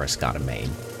from Damariscotta, Maine.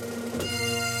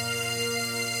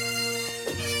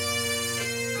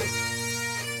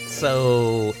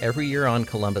 So every year on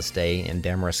Columbus Day in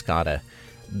Damariscotta,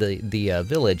 the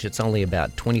village, it's only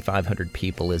about 2,500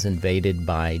 people, is invaded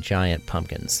by giant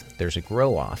pumpkins. There's a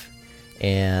grow-off,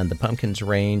 and the pumpkins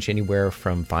range anywhere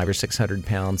from 500 or 600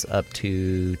 pounds up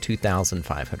to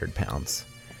 2,500 pounds.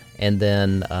 And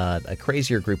then a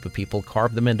crazier group of people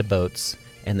carve them into boats,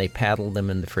 and they paddle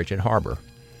them in the frigid harbor.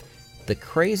 The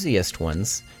craziest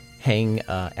ones hang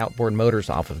outboard motors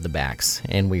off of the backs,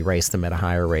 and we race them at a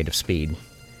higher rate of speed.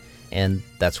 And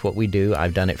that's what we do.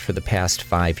 I've done it for the past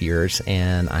 5 years,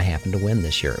 and I happened to win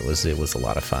this year. It was a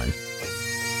lot of fun.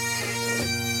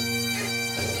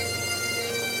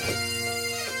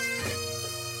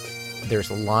 There's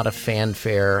a lot of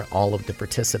fanfare. All of the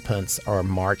participants are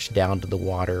marched down to the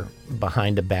water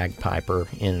behind a bagpiper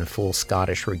in full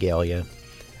Scottish regalia.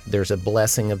 There's a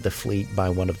blessing of the fleet by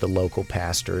one of the local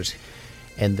pastors,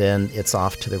 and then it's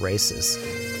off to the races.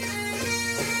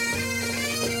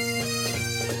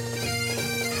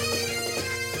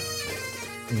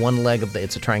 One leg of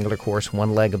it's a triangular course.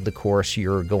 One leg of the course,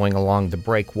 you're going along the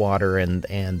breakwater, and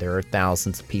there are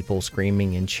thousands of people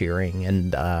screaming and cheering.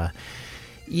 And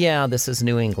yeah, this is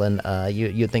New England.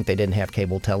 You'd think they didn't have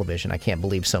cable television. I can't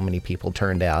believe so many people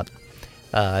turned out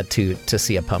to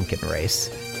see a pumpkin race.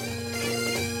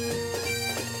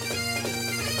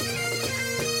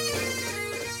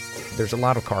 There's a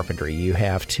lot of carpentry. You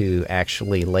have to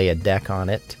actually lay a deck on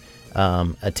it,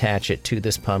 attach it to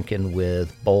this pumpkin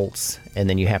with bolts, and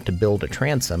then you have to build a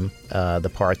transom, the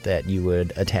part that you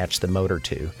would attach the motor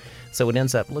to. So it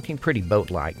ends up looking pretty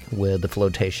boat-like, with the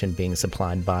flotation being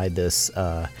supplied by this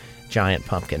giant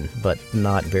pumpkin, but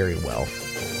not very well.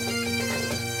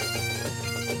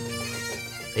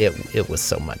 It was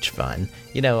so much fun.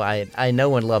 You know, I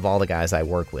know and love all the guys I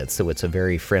work with, so it's a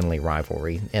very friendly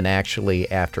rivalry. And actually,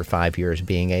 after 5 years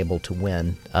being able to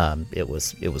win, it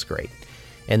was great.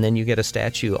 And then you get a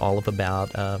statue all of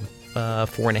about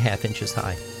 4.5 inches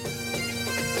high.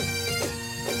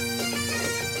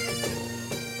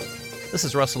 This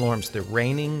is Russell Lawrence, the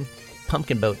reigning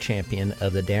pumpkin boat champion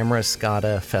of the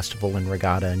Damariscotta Festival and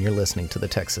Regatta, and you're listening to the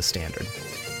Texas Standard.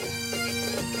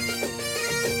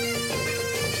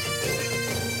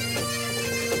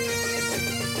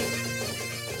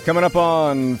 Coming up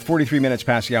on 43 minutes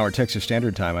past the hour Texas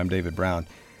Standard Time, I'm David Brown.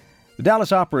 The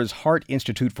Dallas Opera's Hart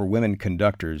Institute for Women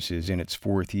Conductors is in its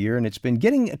 4th year, and it's been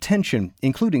getting attention,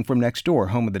 including from next door,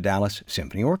 home of the Dallas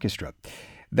Symphony Orchestra.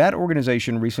 That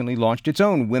organization recently launched its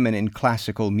own Women in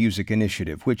Classical Music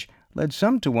initiative, which led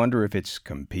some to wonder if it's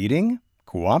competing,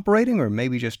 cooperating, or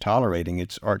maybe just tolerating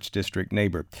its Arts District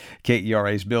neighbor.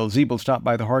 KERA's Bill Ziebel stopped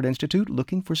by the Heart Institute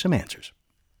looking for some answers.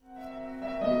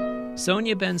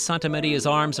 Sonia Ben Santamaria's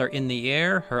arms are in the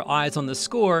air, her eyes on the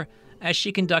score, as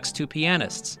she conducts two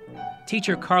pianists.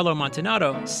 Teacher Carlo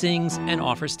Montanaro sings and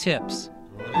offers tips.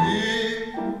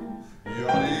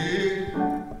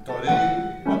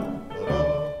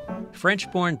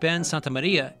 French-born Ben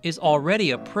Santamaria is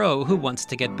already a pro who wants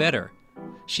to get better.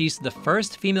 She's the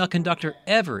first female conductor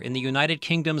ever in the United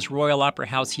Kingdom's Royal Opera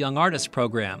House Young Artists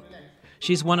program.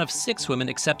 She's one of 6 women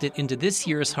accepted into this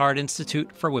year's Heart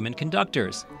Institute for Women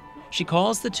Conductors. She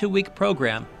calls the 2-week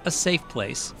program a safe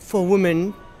place for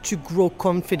women to grow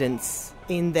confidence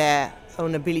in their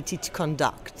own ability to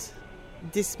conduct.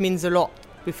 This means a lot.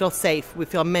 We feel safe, we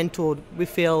feel mentored, we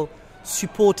feel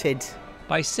supported.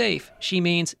 By safe, she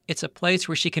means it's a place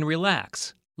where she can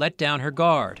relax, let down her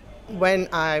guard. When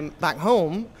I'm back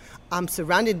home, I'm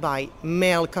surrounded by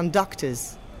male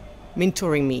conductors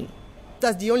mentoring me.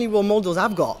 That's the only role models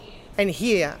I've got. And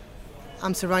here,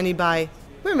 I'm surrounded by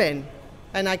women.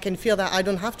 And I can feel that I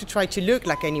don't have to try to look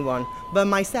like anyone but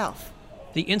myself.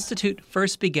 The Institute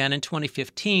first began in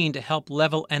 2015 to help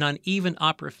level an uneven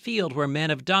opera field where men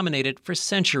have dominated for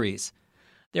centuries.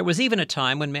 There was even a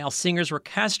time when male singers were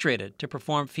castrated to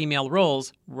perform female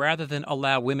roles rather than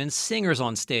allow women singers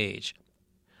on stage.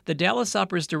 The Dallas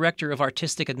Opera's Director of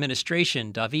Artistic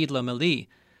Administration, David Lomelí,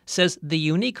 says the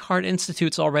unique Heart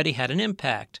Institute's already had an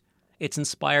impact. It's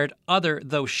inspired other,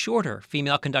 though shorter,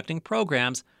 female conducting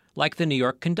programs like the New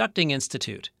York Conducting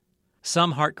Institute.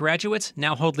 Some Heart graduates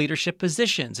now hold leadership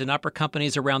positions in opera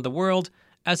companies around the world,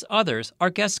 as others are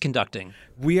guest conducting.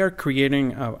 We are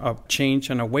creating a change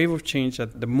and a wave of change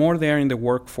that the more they are in the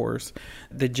workforce,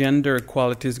 the gender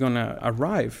equality is going to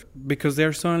arrive because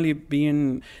they're suddenly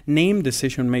being named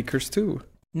decision makers too.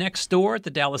 Next door at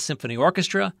the Dallas Symphony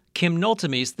Orchestra, Kim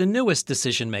Noltemy's the newest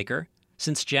decision maker.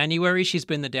 Since January, she's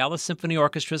been the Dallas Symphony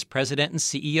Orchestra's president and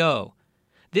CEO.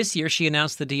 This year, she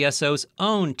announced the DSO's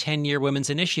own 10-year women's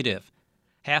initiative.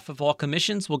 Half of all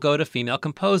commissions will go to female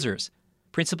composers.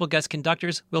 Principal guest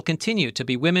conductors will continue to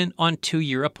be women on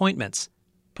 2-year appointments.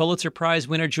 Pulitzer Prize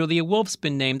winner Julia Wolf's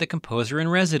been named the composer in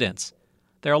residence.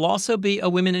 There will also be a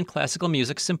Women in Classical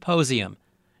Music symposium.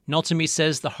 Noltemy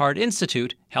says the Heart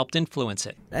Institute helped influence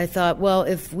it. I thought, well,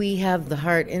 if we have the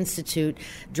Heart Institute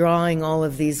drawing all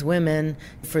of these women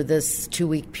for this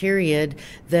 2-week period,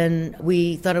 then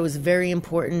we thought it was very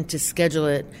important to schedule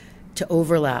it to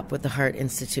overlap with the Heart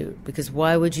Institute. Because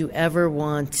why would you ever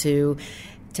want to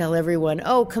tell everyone,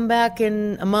 oh, come back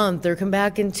in a month or come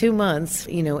back in 2 months,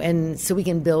 and so we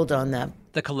can build on that.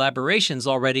 The collaboration's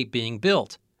already being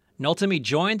built. Noltemy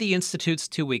joined the Institute's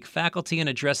 2-week faculty and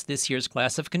addressed this year's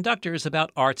class of conductors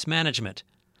about arts management.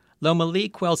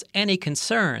 Lomelí quells any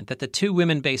concern that the 2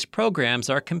 women-based programs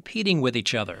are competing with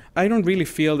each other. I don't really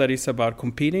feel that it's about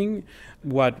competing.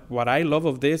 What I love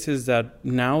of this is that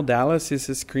now Dallas is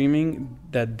screaming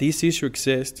that this issue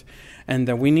exists and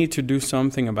that we need to do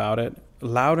something about it,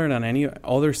 louder than any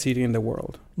other city in the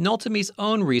world. Noltemy's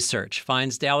own research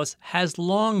finds Dallas has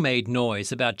long made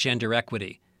noise about gender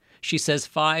equity. She says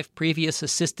 5 previous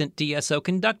assistant DSO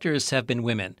conductors have been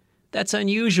women. That's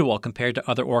unusual compared to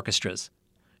other orchestras.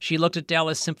 She looked at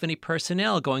Dallas Symphony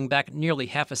personnel going back nearly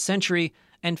half a century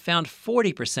and found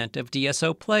 40% of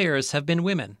DSO players have been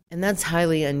women. And that's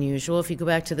highly unusual. If you go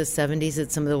back to the 70s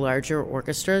at some of the larger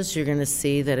orchestras, you're going to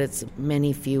see that it's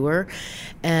many fewer.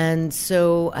 And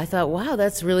so I thought, wow,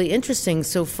 that's really interesting.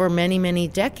 So for many, many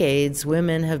decades,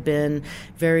 women have been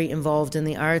very involved in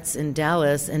the arts in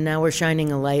Dallas, and now we're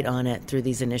shining a light on it through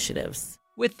these initiatives.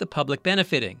 With the public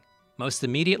benefiting. Most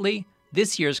immediately,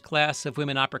 this year's class of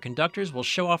women opera conductors will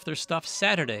show off their stuff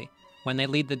Saturday when they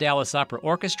lead the Dallas Opera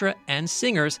Orchestra and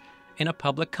singers in a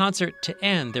public concert to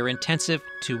end their intensive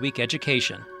 2-week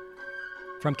education.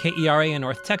 From KERA in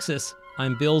North Texas,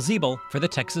 I'm Bill Ziebel for the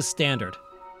Texas Standard.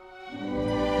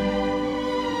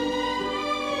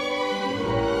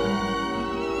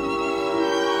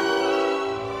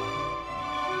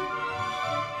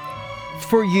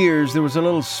 For years, there was a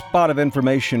little spot of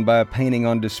information by a painting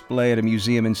on display at a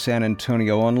museum in San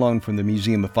Antonio on loan from the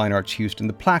Museum of Fine Arts Houston.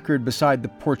 The placard beside the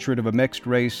portrait of a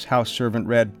mixed-race house servant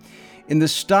read, "In the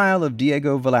style of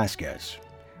Diego Velázquez,"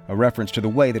 a reference to the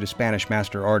way that a Spanish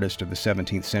master artist of the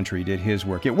 17th century did his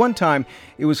work. At one time,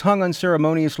 it was hung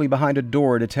unceremoniously behind a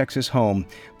door at a Texas home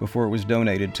before it was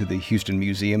donated to the Houston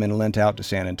Museum and lent out to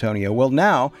San Antonio. Well,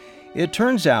 now, it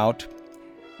turns out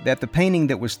that the painting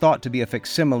that was thought to be a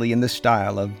facsimile in the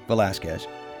style of Velázquez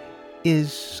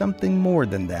is something more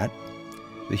than that.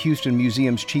 The Houston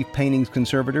Museum's chief paintings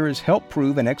conservator has helped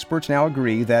prove, and experts now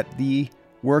agree, that the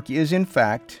work is, in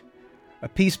fact, a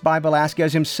piece by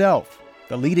Velázquez himself,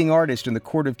 the leading artist in the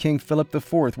court of King Philip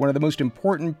IV, one of the most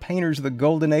important painters of the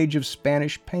golden age of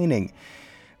Spanish painting.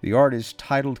 The art is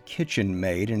titled Kitchen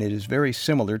Maid, and it is very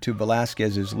similar to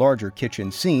Velázquez's larger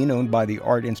kitchen scene owned by the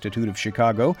Art Institute of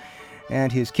Chicago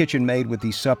and his Kitchen Maid with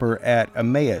the Supper at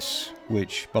Emmaus,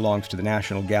 which belongs to the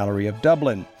National Gallery of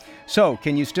Dublin. So,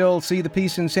 can you still see the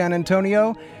piece in San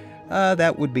Antonio?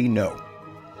 That would be no.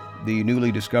 The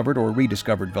newly discovered or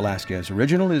rediscovered Velázquez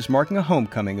original is marking a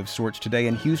homecoming of sorts today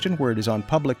in Houston, where it is on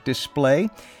public display.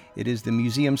 It is the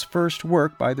museum's first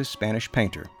work by the Spanish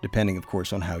painter, depending, of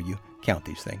course, on how you count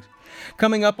these things.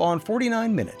 Coming up on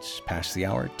 49 minutes past the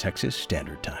hour, Texas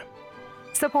Standard Time.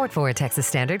 Support for Texas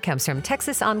Standard comes from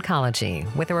Texas Oncology,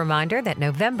 with a reminder that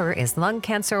November is Lung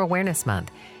Cancer Awareness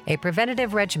Month. A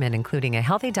preventative regimen, including a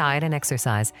healthy diet and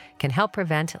exercise, can help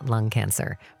prevent lung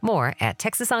cancer. More at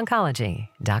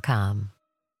texasoncology.com.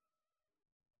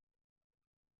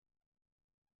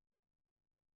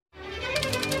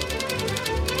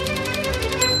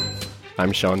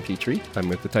 I'm Sean Petrie. I'm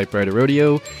with the Typewriter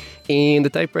Rodeo. In the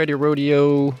Typewriter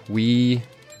Rodeo, we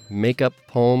make up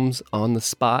poems on the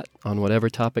spot on whatever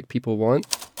topic people want.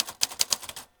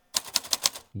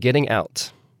 Getting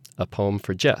Out, a poem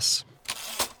for Jess.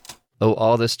 Oh,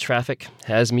 all this traffic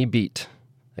has me beat.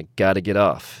 I gotta get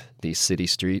off these city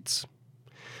streets.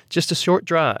 Just a short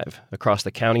drive across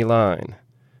the county line,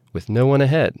 with no one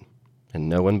ahead and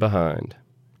no one behind.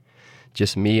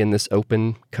 Just me in this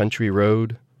open country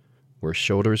road, where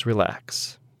shoulders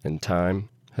relax and time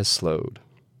has slowed.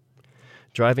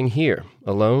 Driving here,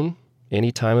 alone,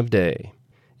 any time of day,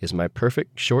 is my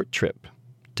perfect short trip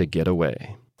to get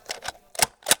away.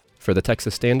 For the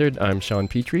Texas Standard, I'm Sean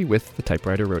Petrie with the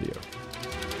Typewriter Rodeo.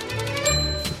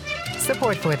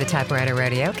 Support for the Typewriter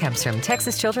Radio comes from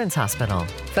Texas Children's Hospital,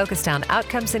 focused on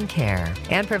outcomes and care,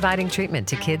 and providing treatment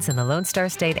to kids in the Lone Star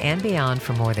State and beyond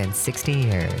for more than 60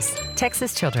 years.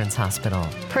 Texas Children's Hospital,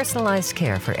 personalized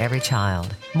care for every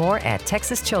child. More at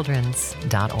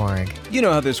texaschildrens.org. You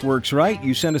know how this works, right?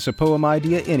 You send us a poem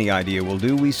idea, any idea will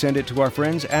do. We send it to our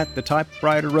friends at the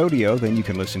Typewriter Rodeo. Then you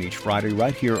can listen each Friday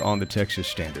right here on the Texas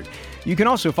Standard. You can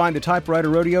also find the Typewriter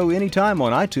Rodeo anytime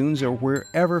on iTunes or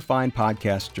wherever fine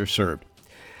podcasts are served.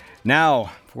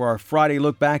 Now, for our Friday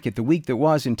look back at the week that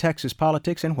was in Texas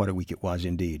politics, and what a week it was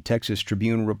indeed. Texas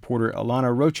Tribune reporter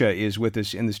Alana Rocha is with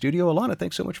us in the studio. Alana,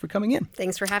 thanks so much for coming in.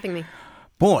 Thanks for having me.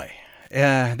 Boy,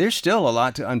 there's still a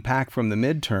lot to unpack from the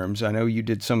midterms. I know you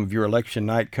did some of your election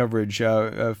night coverage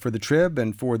for the Trib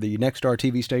and for the Nexstar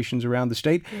TV stations around the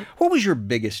state. What was your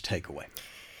biggest takeaway?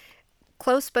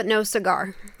 Close but no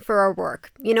cigar for our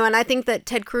work. You know, and I think that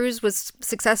Ted Cruz was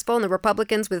successful and the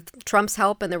Republicans, with Trump's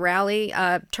help in the rally,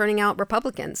 turning out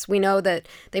Republicans. We know that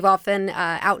they've often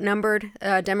outnumbered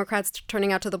Democrats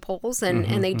turning out to the polls,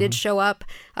 and they did show up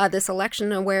this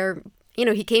election where, you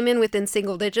know, he came in within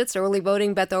single digits. Early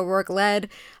voting, Beto O'Rourke led,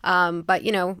 but,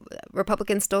 you know,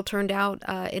 Republicans still turned out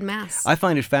in mass. I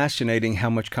find it fascinating how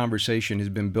much conversation has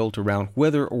been built around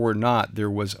whether or not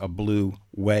there was a blue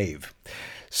wave.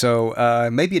 So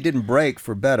maybe it didn't break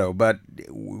for Beto, but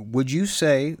would you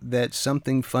say that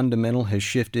something fundamental has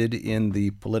shifted in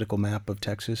the political map of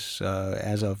Texas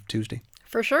as of Tuesday?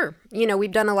 For sure. You know,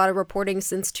 we've done a lot of reporting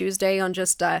since Tuesday on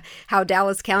just how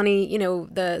Dallas County, you know,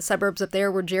 the suburbs up there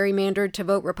were gerrymandered to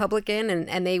vote Republican,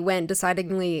 and they went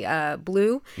decidedly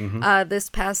blue this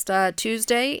past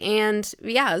Tuesday. And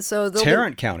yeah, so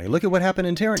Tarrant County. Look at what happened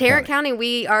in Tarrant County. Tarrant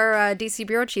County, our D.C.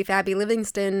 Bureau Chief, Abby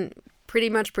Livingston, pretty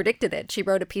much predicted it. She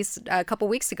wrote a piece a couple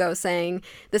weeks ago saying,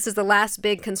 this is the last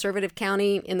big conservative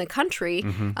county in the country.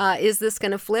 Is this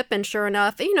going to flip? And sure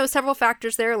enough, you know, several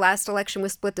factors there. Last election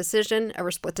was split decision.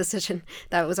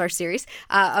 That was our series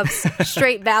of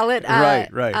straight ballot.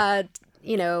 Right.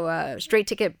 You know, straight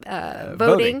ticket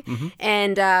voting.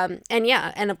 And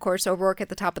yeah, and of course, O'Rourke at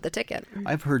the top of the ticket.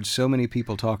 I've heard so many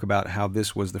people talk about how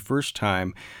this was the first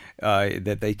time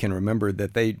that they can remember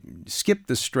that they skipped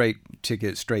the straight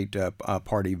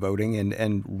party voting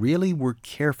and really were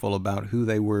careful about who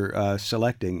they were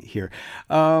selecting here.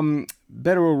 Beto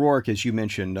O'Rourke, as you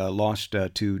mentioned, lost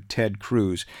to Ted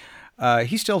Cruz.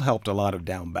 He still helped a lot of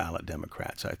down-ballot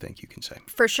Democrats, I think you can say.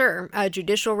 For sure.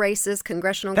 Judicial races,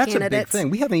 congressional candidates. That's a big thing.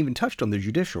 We haven't even touched on the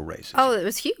judicial races. Oh, it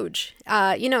was huge.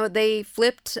 You know, they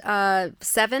flipped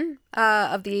 7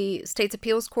 of the state's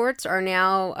appeals courts are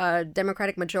now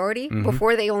Democratic majority.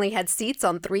 Before, they only had seats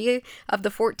on 3 of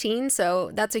the 14. So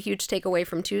that's a huge takeaway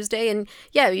from Tuesday. And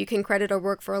yeah, you can credit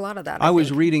O'Rourke for a lot of that. I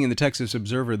was reading in the Texas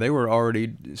Observer, they were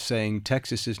already saying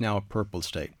Texas is now a purple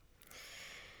state.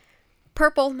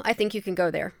 Purple, I think you can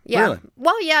go there. Yeah. Really?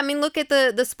 Well, yeah, I mean, look at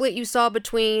the split you saw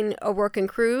between O'Rourke and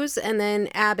Cruz and then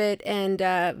Abbott and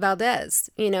Valdez.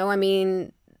 I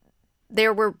mean,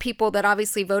 there were people that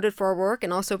obviously voted for O'Rourke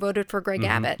and also voted for Greg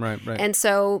Abbott. Right. And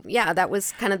so, yeah, that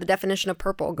was kind of the definition of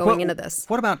purple going into this.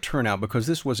 What about turnout? Because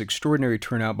this was extraordinary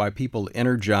turnout by people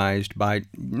energized by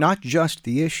not just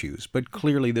the issues, but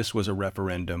clearly this was a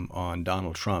referendum on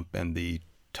Donald Trump and the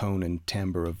tone and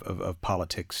timbre of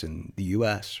politics in the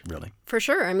U.S., really. For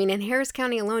sure. I mean, in Harris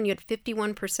County alone, you had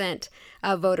 51%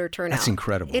 voter turnout. That's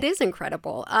incredible. It is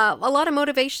incredible. A lot of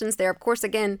motivations there. Of course,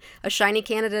 again, a shiny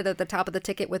candidate at the top of the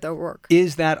ticket with O'Rourke.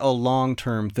 Is that a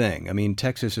long-term thing? I mean,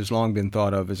 Texas has long been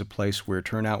thought of as a place where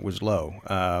turnout was low.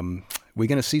 We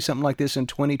going to see something like this in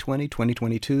 2020,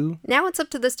 2022? Now it's up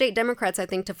to the state Democrats, I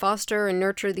think, to foster and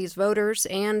nurture these voters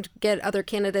and get other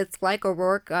candidates like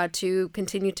O'Rourke to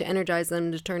continue to energize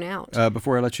them to turn out.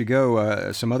 Before I let you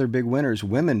go, some other big winners,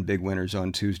 women big winners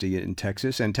on Tuesday in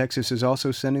Texas, and Texas is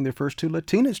also sending their first 2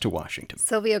 Latinas to Washington.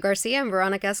 Silvia Garcia and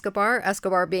Veronica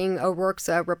Escobar being O'Rourke's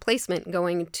replacement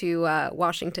going to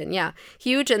Washington. Yeah,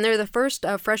 huge, and they're the first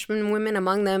freshman women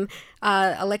among them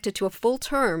elected to a full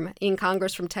term in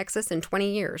Congress from Texas in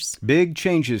 20 years. Big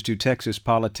changes to Texas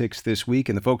politics this week,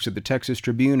 and the folks at the Texas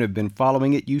Tribune have been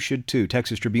following it. You should too.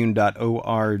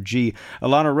 TexasTribune.org.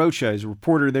 Alana Rocha is a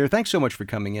reporter there. Thanks so much for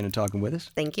coming in and talking with us.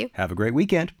 Thank you. Have a great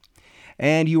weekend.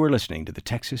 And you are listening to the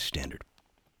Texas Standard.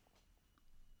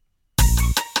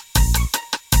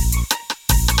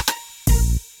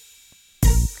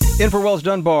 In for Wells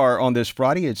Dunbar on this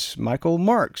Friday, it's Michael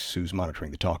Marks, who's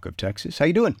monitoring the talk of Texas. How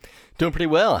you doing? Doing pretty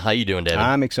well. How you doing, David?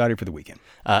 I'm excited for the weekend.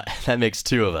 That makes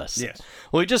 2 of us. Yes.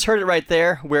 Well, we just heard it right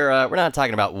there. We're not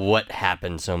talking about what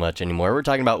happened so much anymore. We're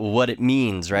talking about what it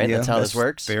means, right? Yeah, that's how this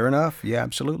works. Fair enough. Yeah,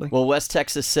 absolutely. Well, West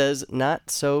Texas says not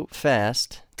so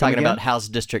fast. Talking about House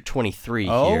District 23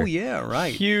 here. Oh, yeah,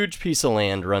 right. Huge piece of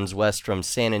land runs west from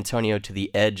San Antonio to the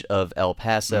edge of El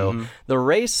Paso. Mm-hmm. The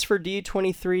race for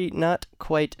D23 not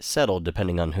quite settled,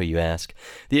 depending on who you ask.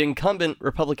 The incumbent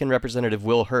Republican Representative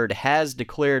Will Hurd has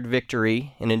declared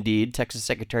victory, and indeed, Texas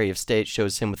Secretary of State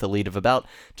shows him with a lead of about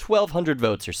 1,200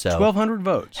 votes or so. 1,200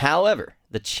 votes. However,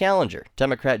 the challenger,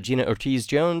 Democrat Gina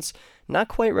Ortiz-Jones, not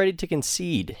quite ready to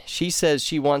concede. She says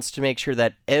she wants to make sure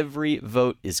that every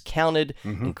vote is counted,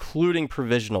 including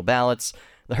provisional ballots.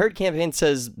 The Hurd campaign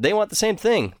says they want the same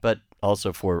thing, but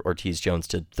also for Ortiz-Jones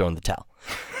to throw in the towel.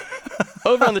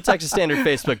 Over on the Texas Standard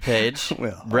Facebook page,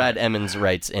 Brad Emmons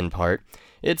writes in part,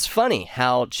 "It's funny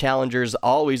how challengers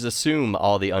always assume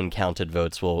all the uncounted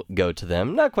votes will go to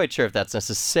them." Not quite sure if that's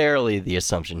necessarily the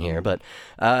assumption here, but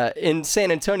in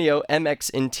San Antonio,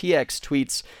 MX and TX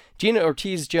tweets, "Gina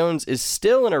Ortiz-Jones is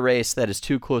still in a race that is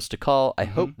too close to call. I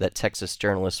hope that Texas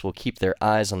journalists will keep their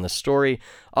eyes on the story.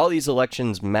 All these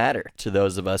elections matter to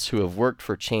those of us who have worked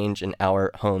for change in our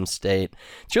home state."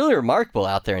 It's really remarkable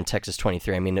out there in Texas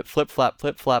 23. I mean, it flip-flop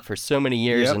for so many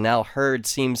years, and now Hurd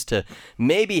seems to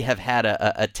maybe have had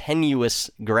a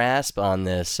tenuous grasp on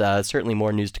this. Certainly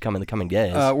more news to come in the coming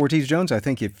days. Ortiz-Jones, I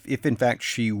think if in fact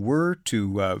she were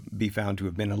to be found to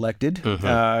have been elected,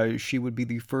 she would be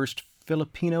the first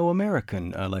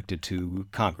Filipino-American elected to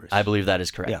Congress. I believe that is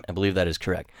correct. Yeah. I believe that is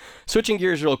correct. Switching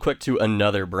gears real quick to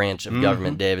another branch of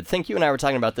government, David. I think you and I were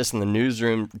talking about this in the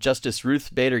newsroom. Justice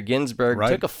Ruth Bader Ginsburg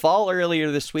took a fall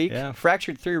earlier this week,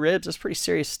 fractured 3 ribs. That's pretty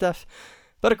serious stuff.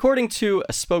 But according to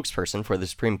a spokesperson for the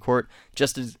Supreme Court,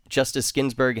 Justice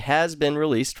Ginsburg has been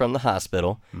released from the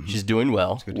hospital. She's doing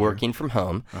well, working from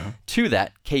home. To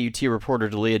that, KUT reporter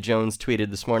Delia Jones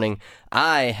tweeted this morning,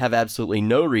 "I have absolutely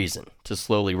no reason to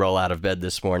slowly roll out of bed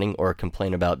this morning or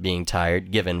complain about being tired,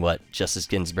 given what Justice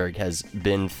Ginsburg has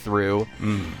been through."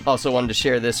 Also wanted to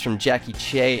share this from Jackie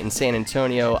Che in San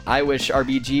Antonio. "I wish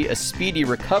RBG a speedy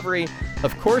recovery.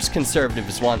 Of course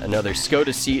conservatives want another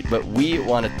SCOTUS seat, but we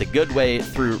want it the good way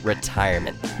through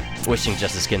retirement." Wishing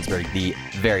Justice Ginsburg the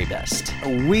very best.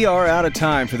 We are out of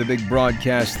time for the big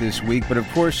broadcast this week, but of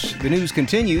course the news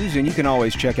continues, and you can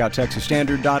always check out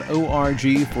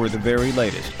TexasStandard.org for the very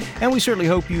latest. And we certainly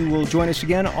hope you will join us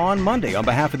again on Monday. On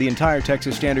behalf of the entire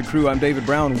Texas Standard crew, I'm David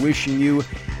Brown, wishing you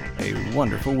a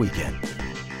wonderful weekend.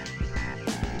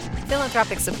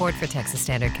 Philanthropic support for Texas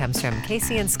Standard comes from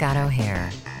Casey and Scott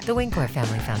O'Hare, the Winkler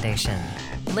Family Foundation,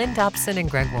 Lynn Dobson and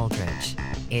Greg Woldridge,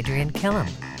 Adrian Killam,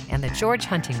 and the George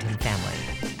Huntington family.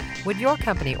 Would your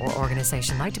company or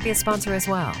organization like to be a sponsor as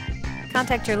well?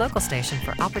 Contact your local station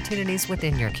for opportunities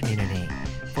within your community.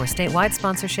 For statewide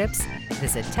sponsorships,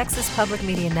 visit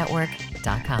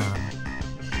TexasPublicMediaNetwork.com.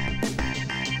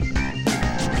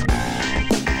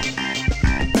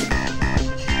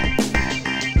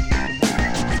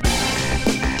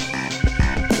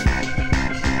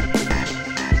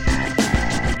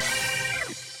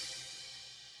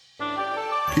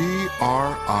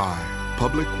 PRI,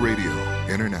 Public Radio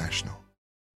International.